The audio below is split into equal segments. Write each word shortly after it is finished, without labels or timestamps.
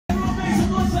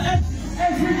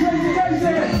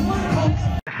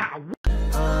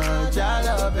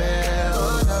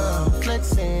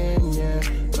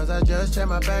just check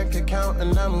my bank account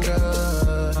and I'm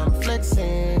good. I'm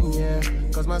flexing, yeah,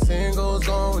 cause my singles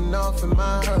going off in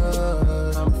my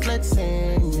hood. I'm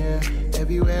flexing, yeah,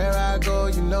 everywhere I go,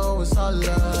 you know it's all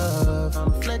love.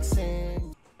 I'm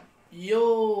flexing.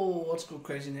 Yo, what's good,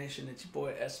 Crazy Nation? It's your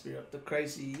boy Espy up the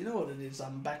Crazy. You know what it is,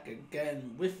 I'm back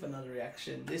again with another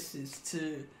reaction. This is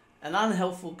to An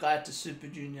Unhelpful Guide to Super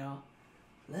Junior.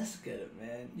 Let's get it,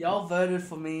 man. Y'all voted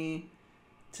for me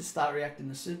to start reacting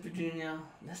to Super Junior.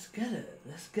 Let's get it.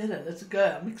 Let's get it. Let's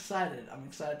go. I'm excited. I'm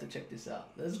excited to check this out.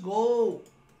 Let's go.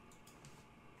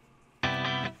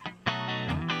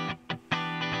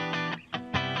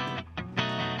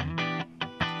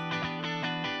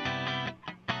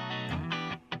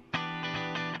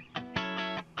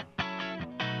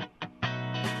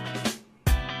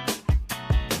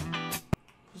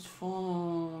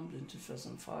 Formed in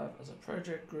 2005 as a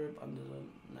project group under the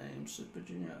name Super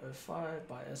Junior 05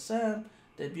 by SM.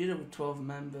 Debuted with 12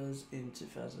 members in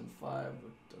 2005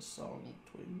 with the song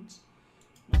Twins.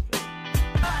 Okay.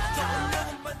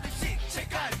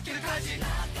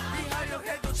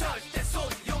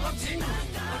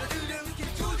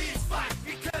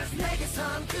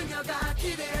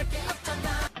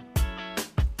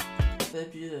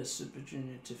 Debuted as Super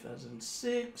Junior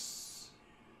 2006.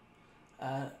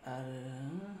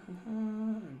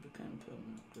 Became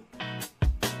permanent group.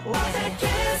 Cool.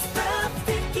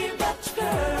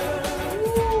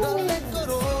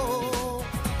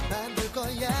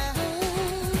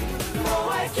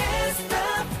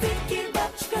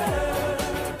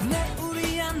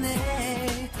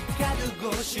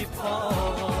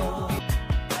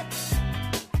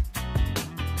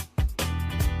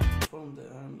 From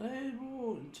their own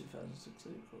label in 2006,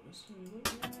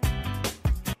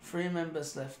 3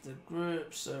 members left the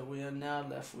group, so we are now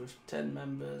left with 10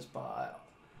 members, but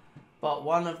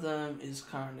one of them is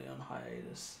currently on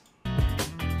hiatus.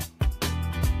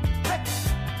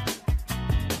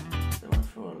 They went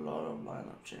through a lot of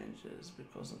lineup changes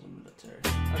because of the military.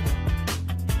 Okay.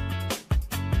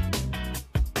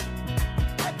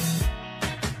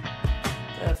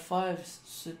 There are 5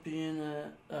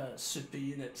 subunits.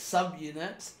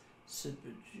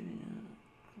 Super Junior.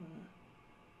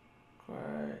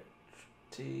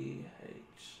 T,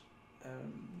 H,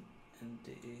 M, and D.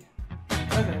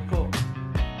 Okay, cool.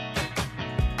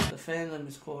 The fandom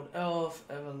is called Elf,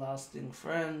 Everlasting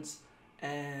Friends,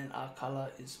 and our color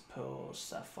is Pearl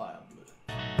Sapphire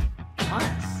Blue.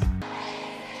 Nice.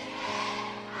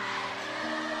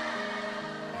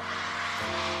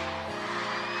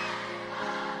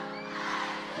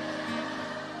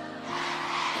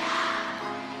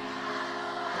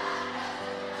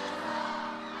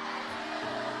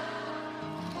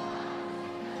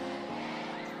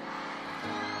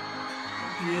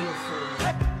 Beautiful.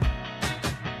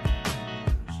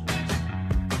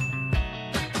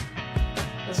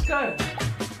 Let's go.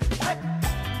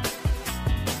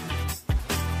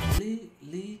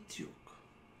 Lee Tuk.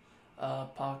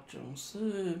 Park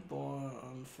Jung-soo, born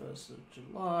on 1st of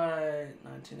July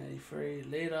 1983.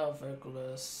 Leader,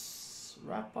 vocalist,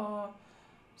 rapper,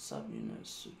 subunit,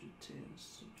 Suju.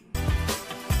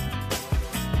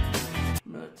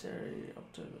 Military,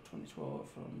 October 2012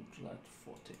 from July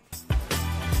 14th.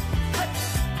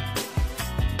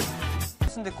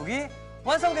 순댓국이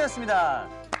완성되었습니다.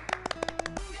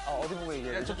 어디 보고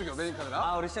얘기해요? 네, 저쪽에 메인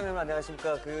카메라. 우리 시청자님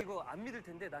안녕하십니까? 이거 안 믿을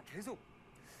텐데 나 계속.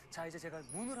 자, 이제 제가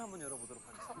문을 한번 열어보도록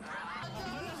하겠습니다.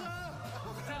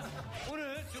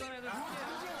 오늘 주간에는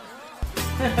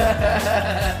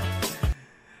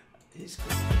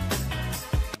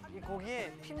이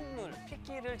고기에 핏물,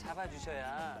 핏기를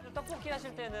잡아주셔야 떡볶이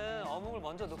하실 때는 어묵을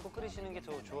먼저 넣고 끓이시는 게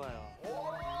더 좋아요.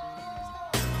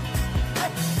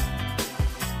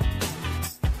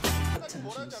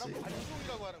 뭐라 하잖아,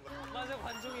 관종이라고 하는 거야. 맞아,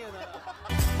 관종이에요, 나.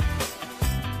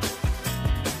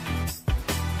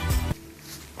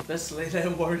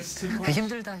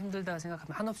 힘들다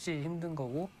생각하면 한없이 힘든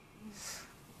거고,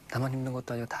 나만 힘든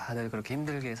것도 아니고 다들 그렇게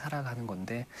힘들게 살아가는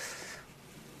건데.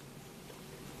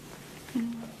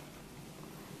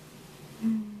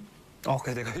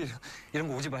 그래 내가 이런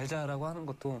거 오지 말자라고 하는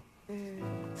것도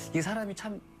이 사람이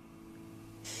참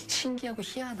신기하고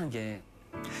희한한 게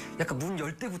약간 문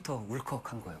열 때부터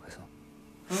울컥한 거예요. 그래서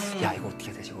야 이거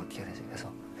어떻게 되지 그래서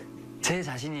제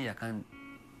자신이 약간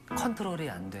컨트롤이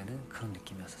안 되는 그런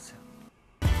느낌이었었어요.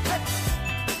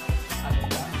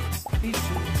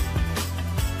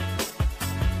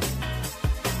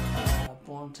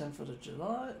 Born 10th of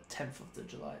July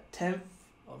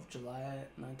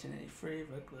 1983,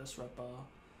 vocalist, rapper,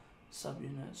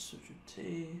 subunit, Suju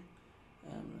T,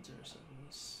 military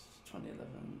service,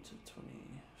 2011 to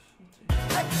 2014.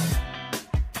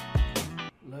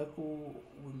 Local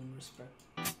women respect.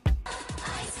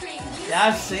 Yeah,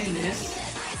 I've seen this.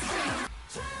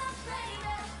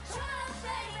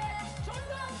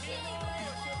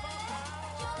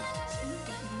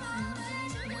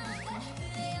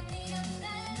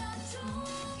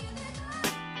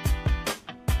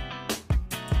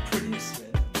 Pretty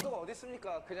sweet. 또 어디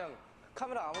있습니까? 그냥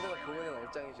카메라 아무데나 보면은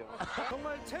얼짱이죠.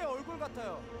 정말 제 얼굴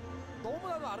같아요.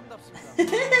 너무나도 아름답습니다.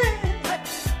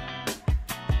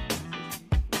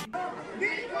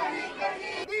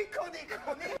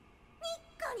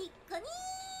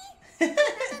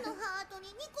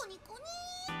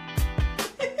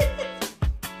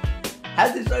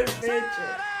 Has his own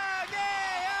picture.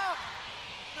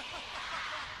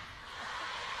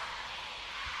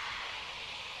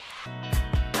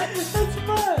 That's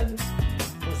mad.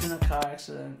 Was in a car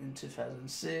accident in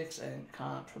 2006 and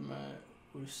can't promote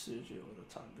with Suju all the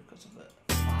time because of it.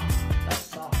 Wow, that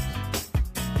sucks.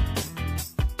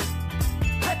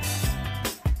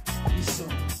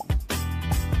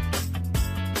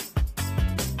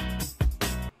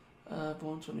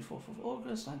 Born 24th of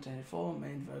August 1984,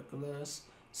 main vocalist,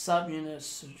 subunit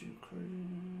Suju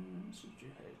Korean, Suju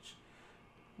H.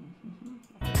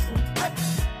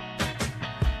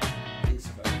 His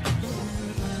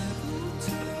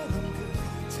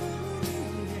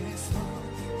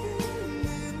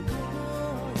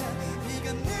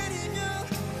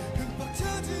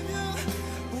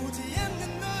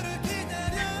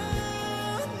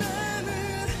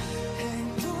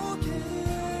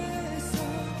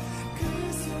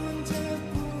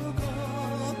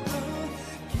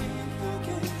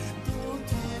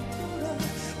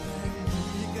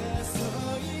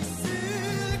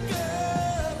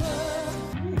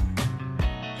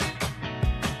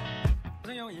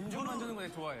임종 만드는 거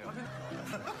좋아해요.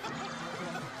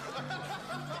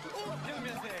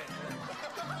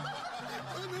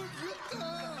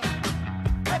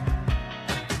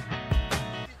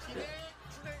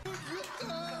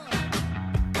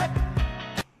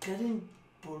 getting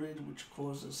bullied, which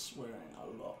causes swearing a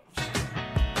lot of stuff.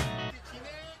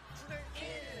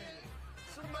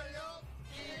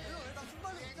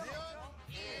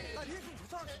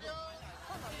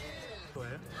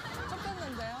 좋아해요?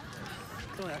 쳤었는데요?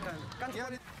 좀 약간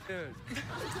깐깐이를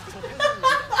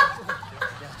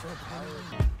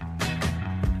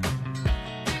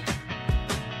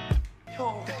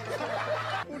형,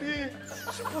 우리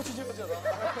슈퍼주니어잖아.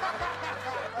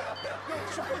 형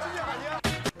슈퍼주니어 아니야?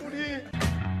 우리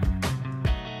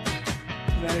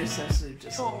Very sensitive,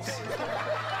 just 형,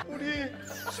 우리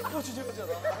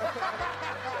슈퍼주니어잖아.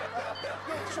 형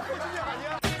슈퍼주니어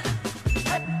아니야?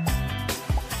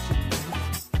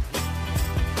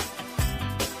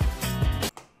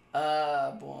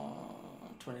 Born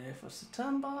 28th of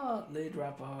September, lead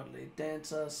rapper, lead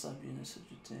dancer, subunit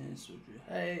Suju 10, Suju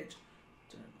H,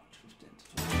 March 15 to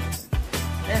 20.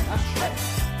 Damn, that's straight.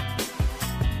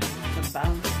 Can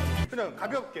bounce. 그냥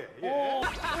가볍게. 예. Whoa.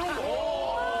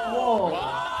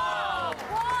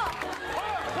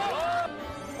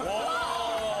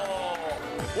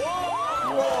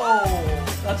 Whoa,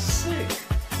 that's sick.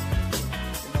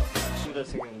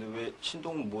 잘생겼는데 왜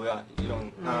신동 뭐야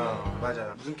이런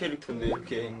맞아요. 무슨 캐릭터인데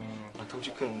이렇게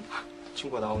덩치 큰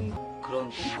친구가 나온 그런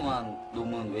뚱뚱한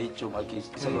놈은 왜 있죠? 막 이렇게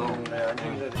있어요. 네,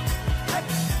 아니면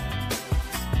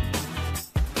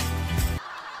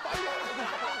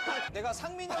내가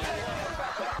상민 형이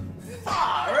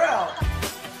Far out.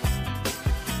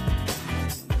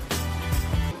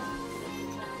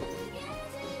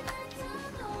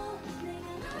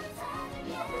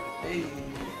 Hey.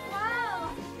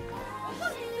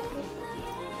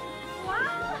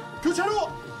 교차로.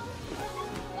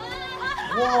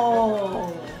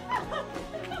 Whoa.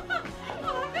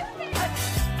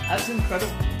 That's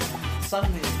incredible.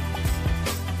 Suddenly.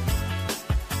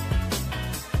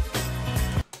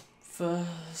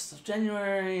 1st of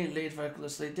January, lead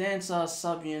vocalist, lead dancer,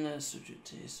 subunit Suju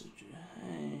T, Suju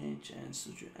H, and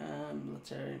Suju M,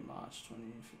 military, March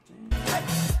 2015.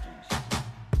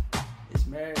 He's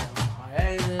married on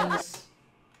hiatus.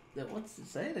 What's to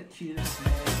say? The cutest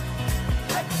name.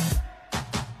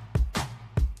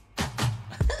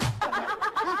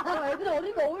 애들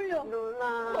어리가 어울려.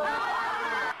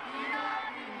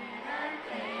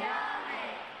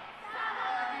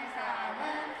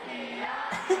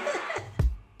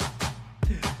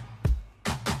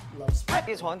 Love Spy.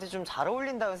 이게 저한테 좀 잘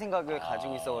어울린다는 생각을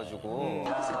가지고 있어가지고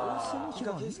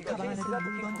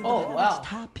Oh, wow.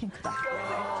 다 핑크다.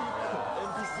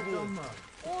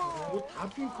 뭐다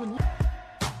핑크니?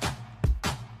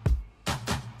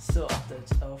 Still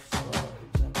updates of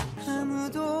examples.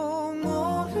 아무도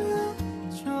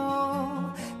모르죠.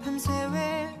 밤새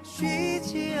왜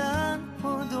쉬지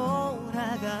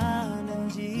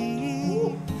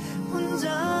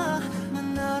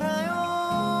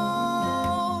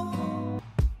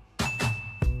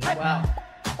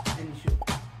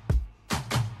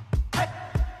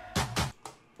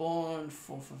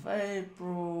 4th of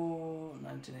April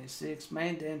 1986.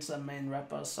 Main dancer, main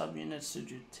rapper, subunit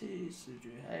Suju T,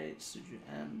 Suju H, Suju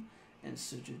M, and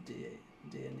Suju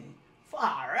D&E.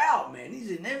 Far out, man.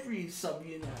 He's in every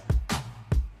subunit.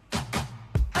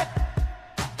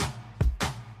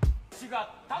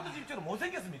 씨가 단도직입적으로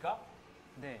못생겼습니까?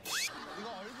 네. 이거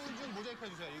얼굴 좀 모자이크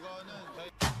해주세요. 이거는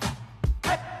저희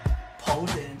Pole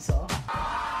dancer.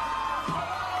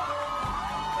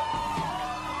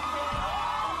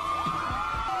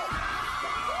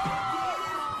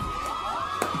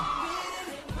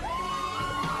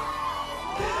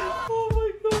 Oh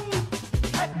my god.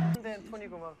 근데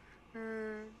톤이고 막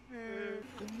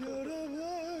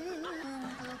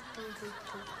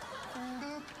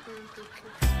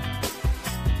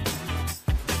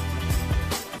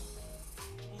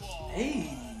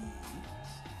Hey.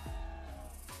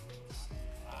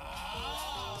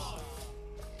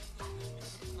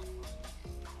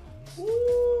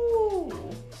 Ooh.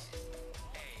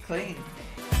 Clean.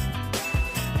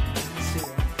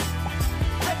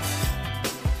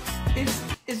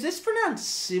 Is this pronounced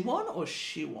Siwon or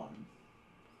Shiwon?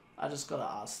 I just gotta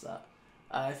ask that.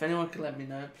 If anyone can let me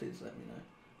know, please let me know.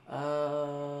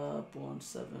 Born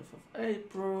 7th of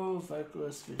April,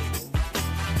 vocalist, visual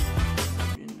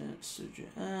unit, Suju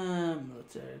M,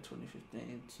 military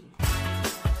 2015 to.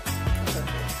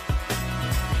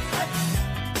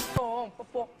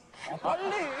 뽀뽀.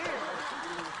 빨리.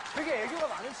 되게 애교가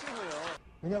많은 친구예요.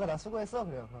 은혁아 나 수고했어?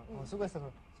 그래요. 수고했어.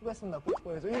 그럼 수고했으면 나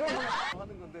뽀뽀해줘. 이런 거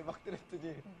하는 건데 막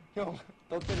때렸더니 형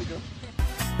너 때리죠.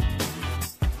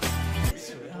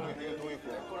 되게 도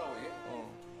있고. 내 거라고 이게?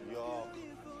 이야,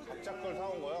 갑작 걸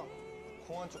사온 거야?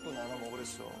 콩한 쪽도 나눠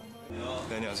먹으랬어.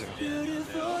 네, 안녕하세요. 저희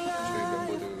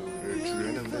멤버들을 주기로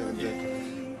했는데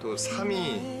근데 또 3이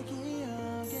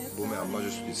몸에 안 맞을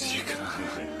수도 있으니까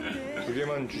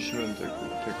 2개만 주시면 될 것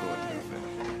같아요.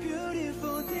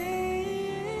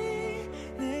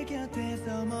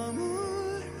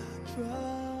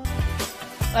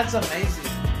 That's amazing.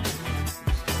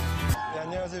 네,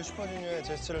 안녕하세요. 슈퍼주니어의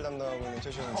제스처를 담당하고 있는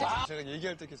최시원입니다. 제가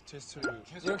얘기할 때 계속 제스처를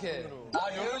계속 이렇게. 손으로. 아,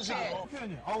 이런 식으로.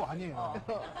 표현이 아우 아니에요.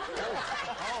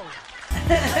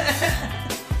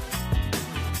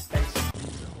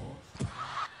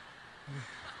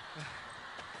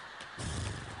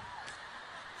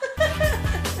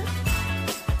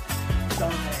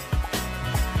 Donate.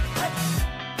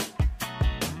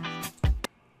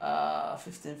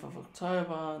 15th of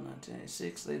October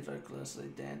 1986, lead vocalist,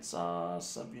 lead dancer,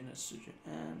 subunit Suju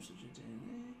M, Suju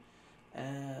D&E,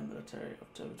 and military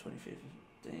October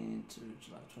 2015 to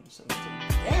July 2017.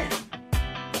 Damn!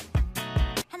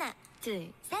 하나,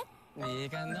 둘, 셋.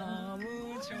 네가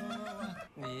너무 좋아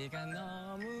네가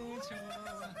너무 좋아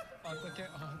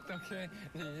어떻게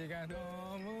네가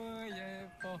너무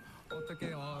예뻐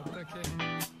어떻게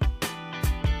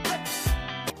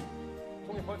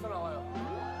동이 벌써 나와요.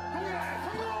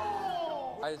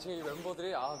 아니 지금 이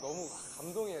멤버들이 너무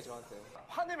감동이에요 저한테.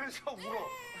 화내면서 울어.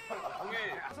 동이.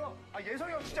 그래서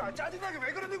예성이 형 진짜 짜증나게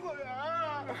왜 그러는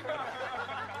거야?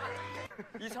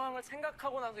 이 상황을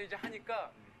생각하고 나서 이제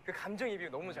하니까 그 감정이입이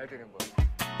너무 잘 되는 거야.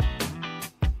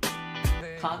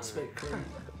 네, Can't speak Korean.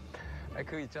 아니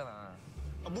그거 있잖아.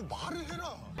 뭐 말을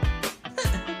해라.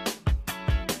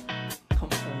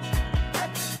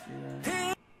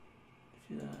 If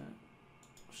you don't,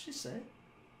 what's she say?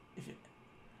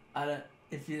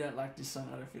 If you don't like this song,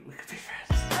 I don't think we could be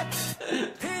friends.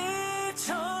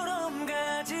 비처럼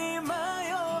가지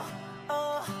마요.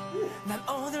 난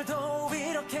오늘도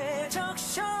이렇게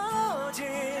적셔진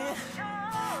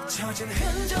젖은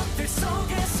흔적들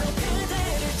속에서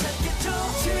그대를 찾겠죠.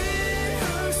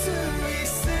 지울 수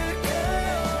있을까요?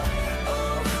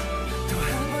 또 한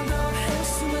번 더 할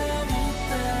수만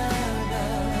있다면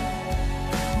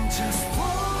Just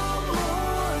one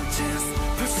more chance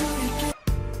볼 수 있게.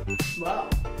 Wow.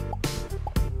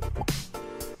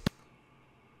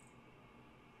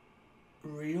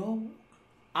 Rio?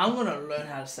 I'm gonna learn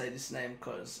how to say this name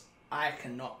because I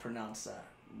cannot pronounce that.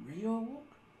 Rio?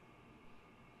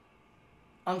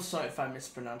 I'm sorry if I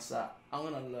mispronounce that. I'm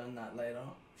gonna learn that later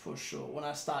for sure. When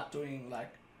I start doing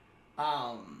like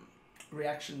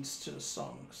reactions to the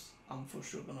songs, I'm for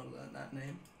sure gonna learn that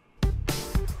name.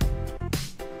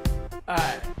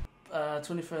 Alright.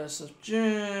 21st of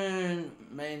June,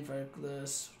 main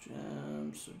vocalist,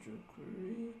 Suju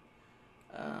Kuri,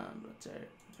 military,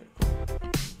 okay, cool.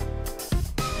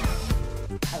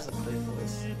 Has a big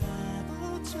voice.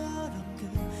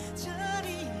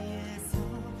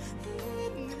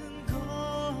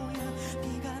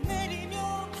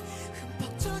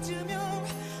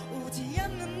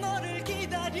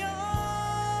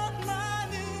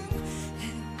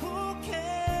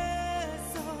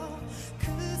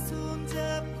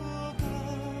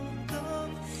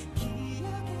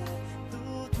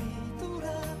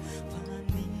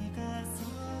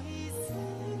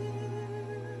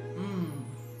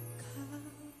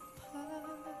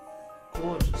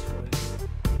 gorgeous voice.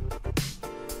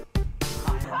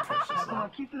 High-end precious.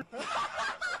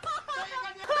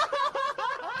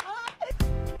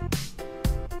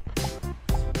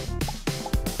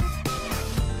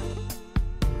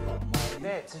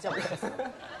 네, 진짜 못했어.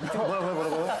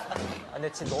 뭐라고요? 아,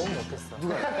 근데 진짜 너무 못했어.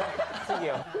 누가?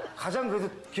 슬기요. 가장 그래도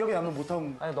기억에 남는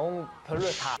못함. 아니, 너무 별로야,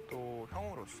 다. 또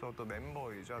형으로서 또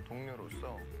멤버이자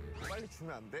동료로서 빨리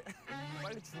주면 안 돼?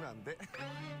 빨리 주면 안 돼?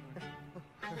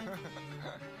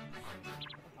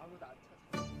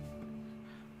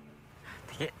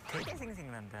 되게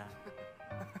생생난다.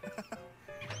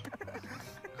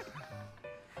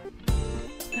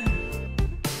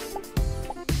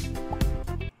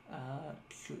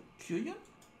 Kyuhyun?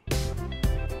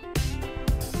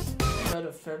 3rd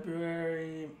of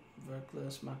February,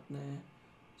 vocalist Maknae,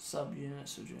 subunit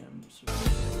Sujam.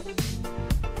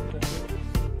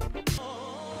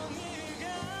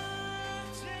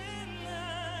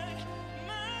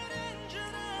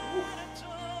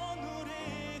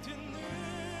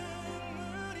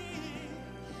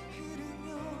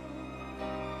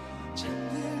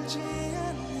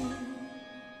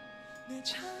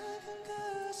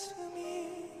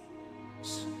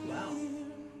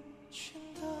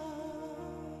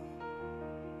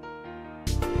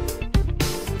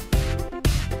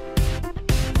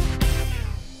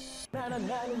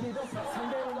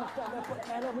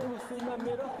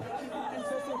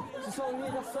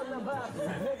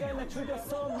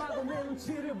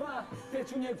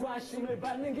 대중의 관심을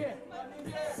받는 게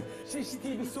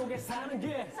CCTV 속에 사는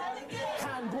게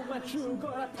한국만 준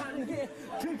거라타는 게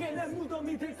그게 내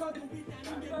무덤이 될 거든.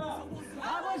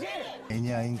 아버지!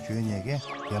 애니아인 규현이에게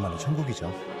그야말로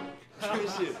천국이죠. 규현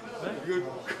씨,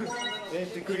 이거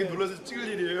그렇게 눌러서 찍을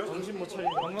일이에요? 정신 못 차리고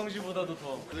관광지보다도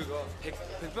더. 우리가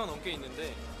 100배 넘게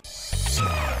있는데.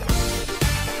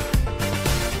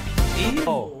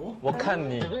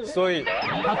 워칸니, 소이,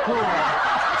 하프.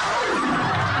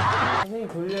 선생님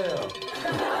돌려요.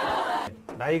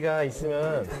 나이가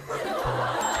있으면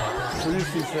돌릴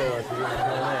수 있어요. 지금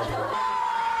때문에.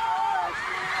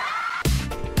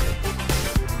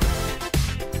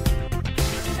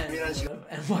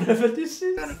 And whatever this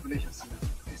is. 보내셨습니다.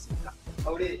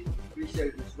 우리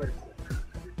시작을 수고했습니다.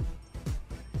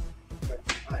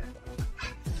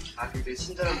 굉장히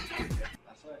친절한 분이에요.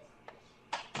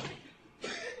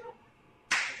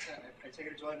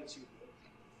 발차기를 좋아하는 친구.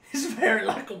 He's a very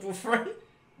likable friend.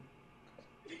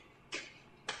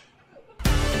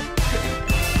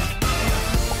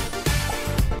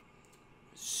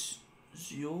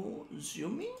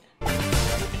 Xiaomi?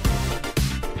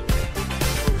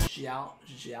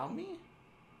 Xiaomi?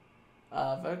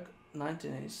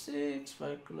 1986,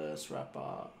 vocalist,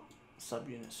 rapper,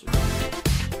 subunit Suju.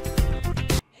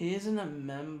 He isn't a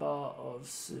member of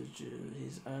Suju,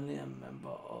 he's only a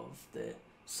member of the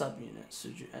subunit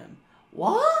Suju M.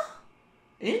 What?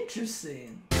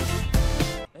 Interesting.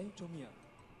 哎，周密啊，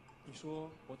你说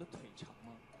我的腿长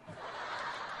吗？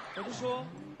我就说，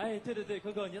哎，对对对，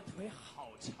哥哥，你的腿好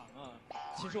长啊！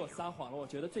其实我撒谎了，我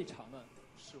觉得最长的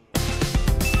是我。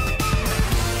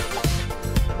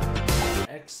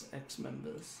Ex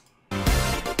members.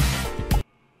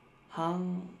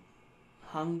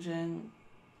 Hangjen,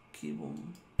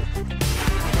 Kibum,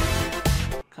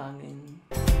 Kangin,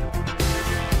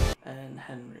 and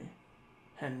Henry.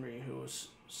 Henry, who was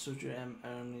Suju M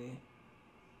only.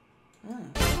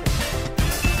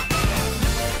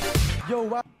 Yo,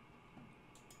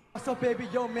 what's up, baby?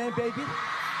 Yo, man, baby.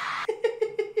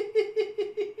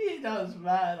 That was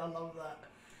mad. I love that.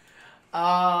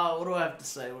 What do I have to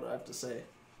say? What do I have to say?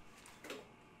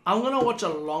 I'm gonna watch a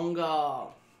longer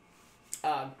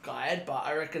guide, but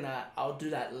I reckon that I'll do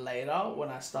that later when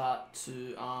I start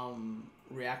to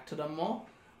react to them more.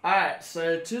 Alright,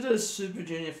 so to the Super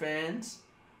Junior fans,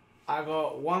 I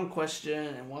got one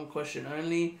question and one question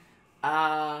only.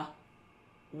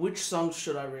 Which songs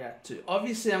should I react to?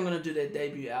 Obviously, I'm gonna do their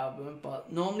debut album,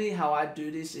 but normally how I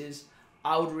do this is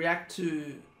I would react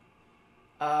to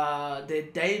their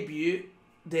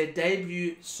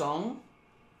debut song.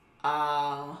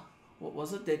 What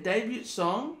was it? Their debut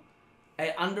song,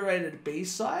 a underrated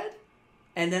B-side,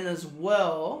 and then as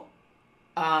well,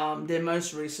 their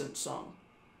most recent song.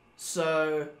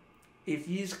 So, if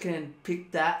you can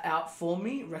pick that out for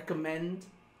me, recommend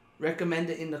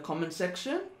it in the comment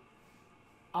section.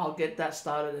 I'll get that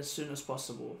started as soon as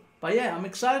possible. But yeah, I'm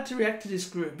excited to react to this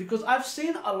group because I've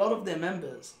seen a lot of their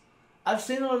members.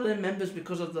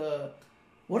 Because of the,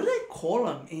 what do they call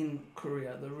them in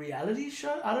Korea? The reality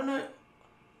show? I don't know.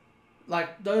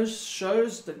 Like those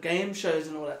shows, the game shows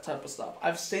and all that type of stuff.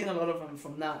 I've seen a lot of them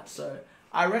from that. So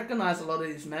I recognize a lot of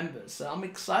these members. So I'm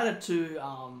excited to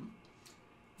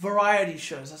variety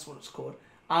shows. That's what it's called.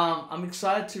 I'm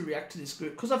excited to react to this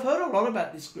group because I've heard a lot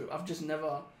about this group. I've just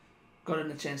never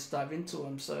gotten a chance to dive into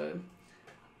them. So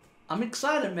I'm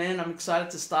excited, man. I'm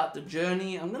excited to start the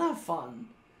journey. I'm gonna have fun.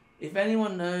 If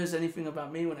anyone knows anything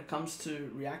about me when it comes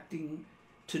to reacting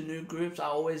to new groups, I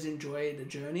always enjoy the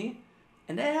journey,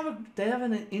 and they have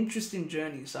an interesting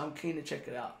journey. So I'm keen to check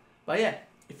it out. But yeah,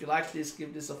 if you like this,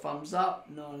 give this a thumbs up.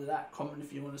 Not only that, comment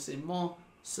if you want to see more.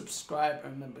 Subscribe,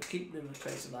 and remember, keep living a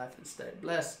crazy life and stay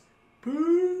blessed.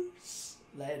 Peace.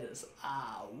 Laters.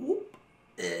 Ah, whoop.